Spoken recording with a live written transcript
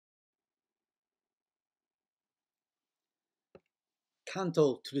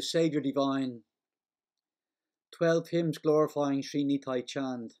Canto to the Saviour Divine. 12 hymns glorifying Sri Nitai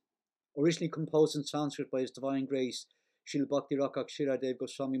Chand. Originally composed in Sanskrit by His Divine Grace, Srila Bhakti Rakak Shiradev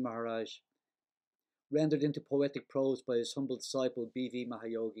Goswami Maharaj. Rendered into poetic prose by his humble disciple B.V.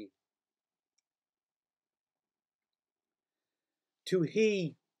 Mahayogi. To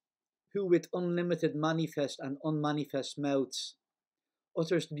he who with unlimited manifest and unmanifest mouths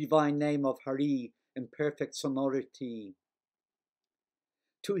utters the divine name of Hari in perfect sonority.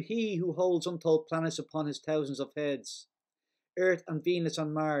 To he who holds untold planets upon his thousands of heads, Earth and Venus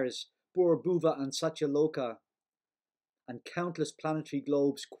and Mars, Bur, Bhuva and Satyaloka, and countless planetary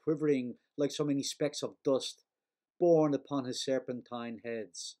globes quivering like so many specks of dust, borne upon his serpentine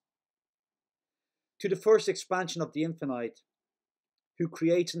heads. To the first expansion of the infinite, who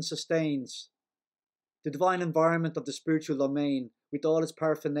creates and sustains the divine environment of the spiritual domain with all its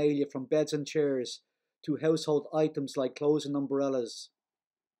paraphernalia from beds and chairs to household items like clothes and umbrellas.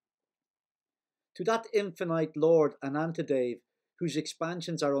 To that infinite Lord Anantadev, whose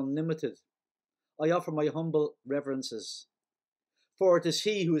expansions are unlimited, I offer my humble reverences. For it is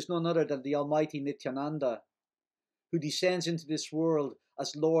he who is none other than the Almighty Nityananda, who descends into this world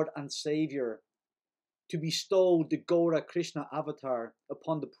as Lord and Saviour, to bestow the Gaura Krishna avatar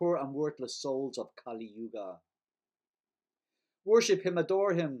upon the poor and worthless souls of Kali Yuga. Worship him,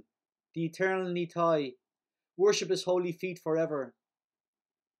 adore him, the eternal Nitai, worship his holy feet forever.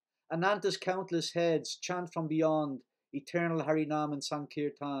 Ananta's countless heads chant from beyond eternal Harinam and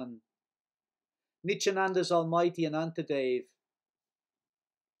Sankirtan. Nityananda's almighty Anantadev,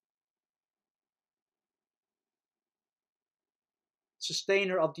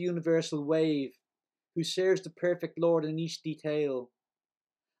 sustainer of the universal wave, who serves the perfect Lord in each detail,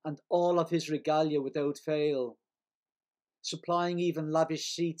 and all of his regalia without fail, supplying even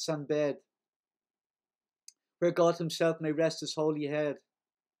lavish seats and bed, where God himself may rest his holy head.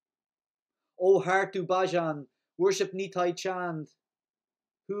 O heart to Bhajan, worship Nitai Chand,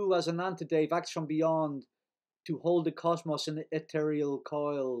 who as Anantadev acts from beyond to hold the cosmos in ethereal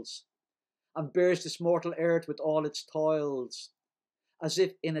coils, and bears this mortal earth with all its toils, as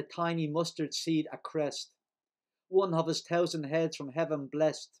if in a tiny mustard seed a crest, one of his 1,000 heads from heaven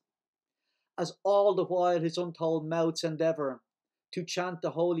blessed, as all the while his untold mouths endeavour to chant the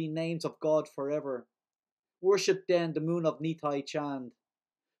holy names of God forever. Worship then the moon of Nitai Chand,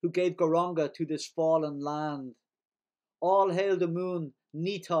 who gave Gauranga to this fallen land. All hail the moon,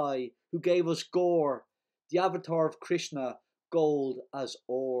 Nitai, who gave us Gaur, the avatar of Krishna, gold as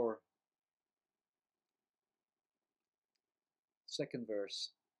ore. Second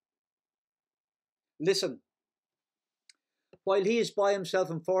verse. Listen. While he is by himself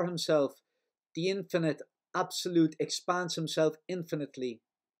and for himself, the infinite, absolute expands himself infinitely.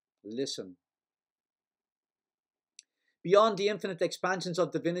 Listen. Beyond the infinite expansions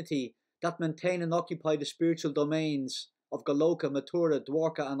of divinity that maintain and occupy the spiritual domains of Goloka, Mathura,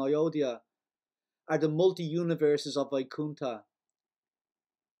 Dwarka and Ayodhya are the multi-universes of Vaikuntha.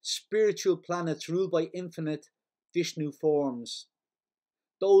 Spiritual planets ruled by infinite Vishnu forms.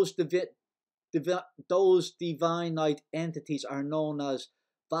 Those divinite entities are known as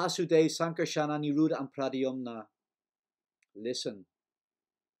Vasudev, Sankarshan, Aniruddha and Pradyumna. Listen.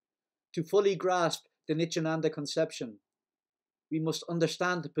 To fully grasp the Nityananda conception, we must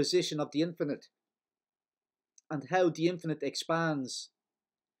understand the position of the infinite and how the infinite expands.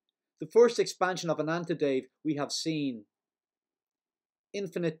 The first expansion of Anantadev we have seen.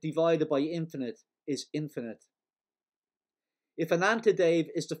 Infinite divided by infinite is infinite. If Anantadev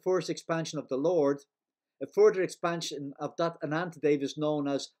is the first expansion of the Lord, a further expansion of that Anantadev is known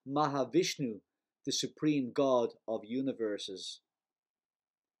as Mahavishnu, the supreme God of universes.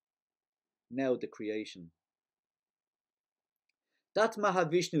 Now the creation. That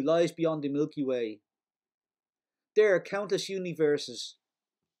Mahavishnu lies beyond the Milky Way. There countless universes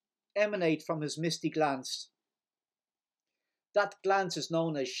emanate from his misty glance. That glance is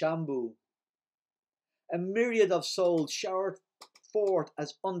known as Shambhu. A myriad of souls showered forth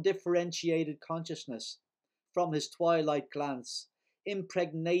as undifferentiated consciousness from his twilight glance,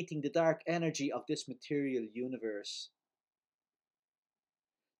 impregnating the dark energy of this material universe.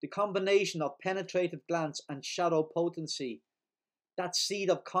 The combination of penetrative glance and shadow potency, that seed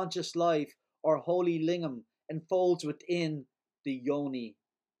of conscious life or holy lingam, enfolds within the yoni.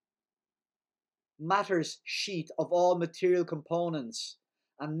 Matter's sheet of all material components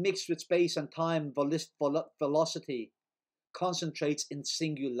and mixed with space and time velocity concentrates in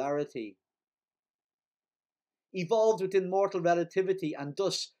singularity. Evolved within mortal relativity and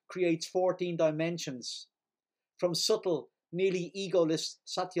thus creates 14 dimensions, from subtle, nearly egoless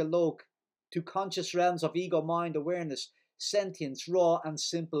Satyalok to conscious realms of ego mind awareness sentience, raw and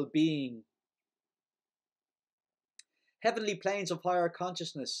simple being. Heavenly planes of higher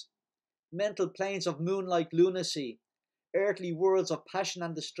consciousness, mental planes of moonlight lunacy, earthly worlds of passion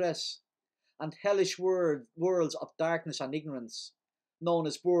and distress, and hellish worlds of darkness and ignorance, known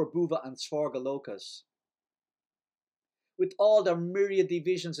as Bur, Bhuva and Svargalokas. With all their myriad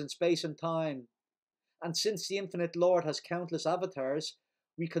divisions in space and time, and since the infinite Lord has countless avatars,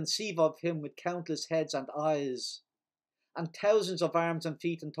 we conceive of him with countless heads and eyes, and thousands of arms and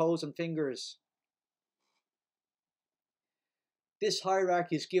feet and toes and fingers. This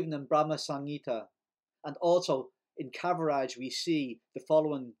hierarchy is given in Brahma Samhita, and also in Kaviraj we see the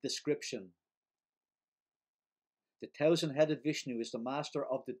following description. The thousand-headed Vishnu is the master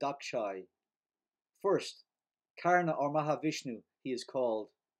of the Dakshai. First, Karna or Mahavishnu he is called,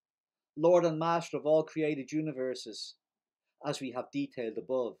 Lord and Master of all created universes, as we have detailed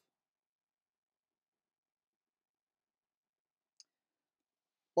above.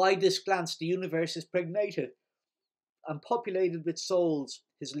 By this glance the universe is pregnated and populated with souls,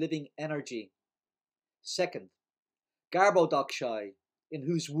 his living energy. Second, Garbhodakshai, in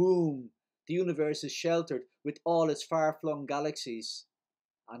whose womb the universe is sheltered with all its far-flung galaxies.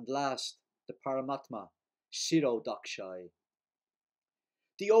 And last, the Paramatma, Shirodakshai,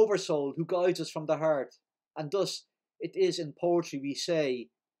 the Oversoul who guides us from the heart, and thus it is in poetry we say,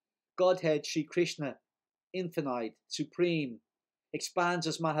 Godhead Sri Krishna, infinite, supreme, expands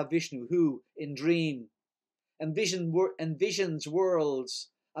as Mahavishnu who, in dream, envisions worlds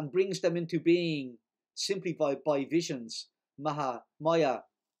and brings them into being simply by visions, Maya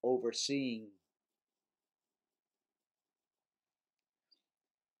overseeing.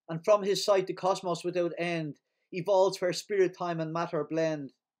 And from his sight the cosmos without end evolves where spirit, time and matter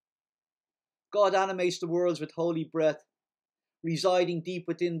blend. God animates the worlds with holy breath, residing deep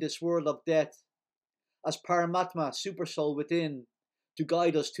within this world of death, as Paramatma, supersoul within, to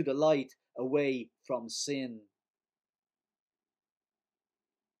guide us to the light away from sin.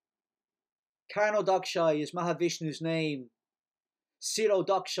 Karnodakshai is Mahavishnu's name.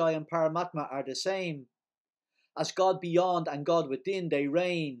 Sirodakshai and Paramatma are the same. As God beyond and God within they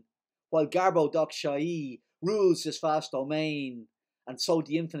reign, while Garbhodakshai rules this vast domain, and so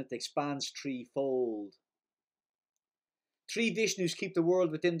the infinite expands threefold. Three Vishnus keep the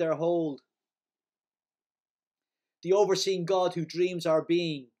world within their hold. The overseeing God who dreams our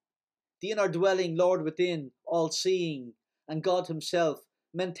being, the inner dwelling Lord within, all-seeing, and God himself,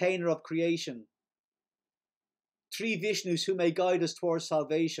 maintainer of creation. Three Vishnus who may guide us towards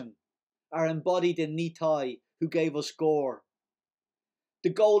salvation are embodied in Nitai, who gave us Gaur. The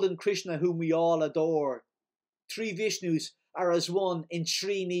golden Krishna whom we all adore. Three Vishnus are as one in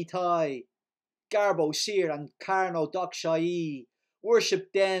Sri Nitai. Garbo, Sir and Karno Dakshai. Worship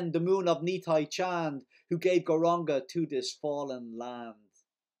then the moon of Nitai Chand, who gave Gauranga to this fallen land.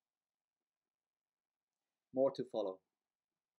 More to follow.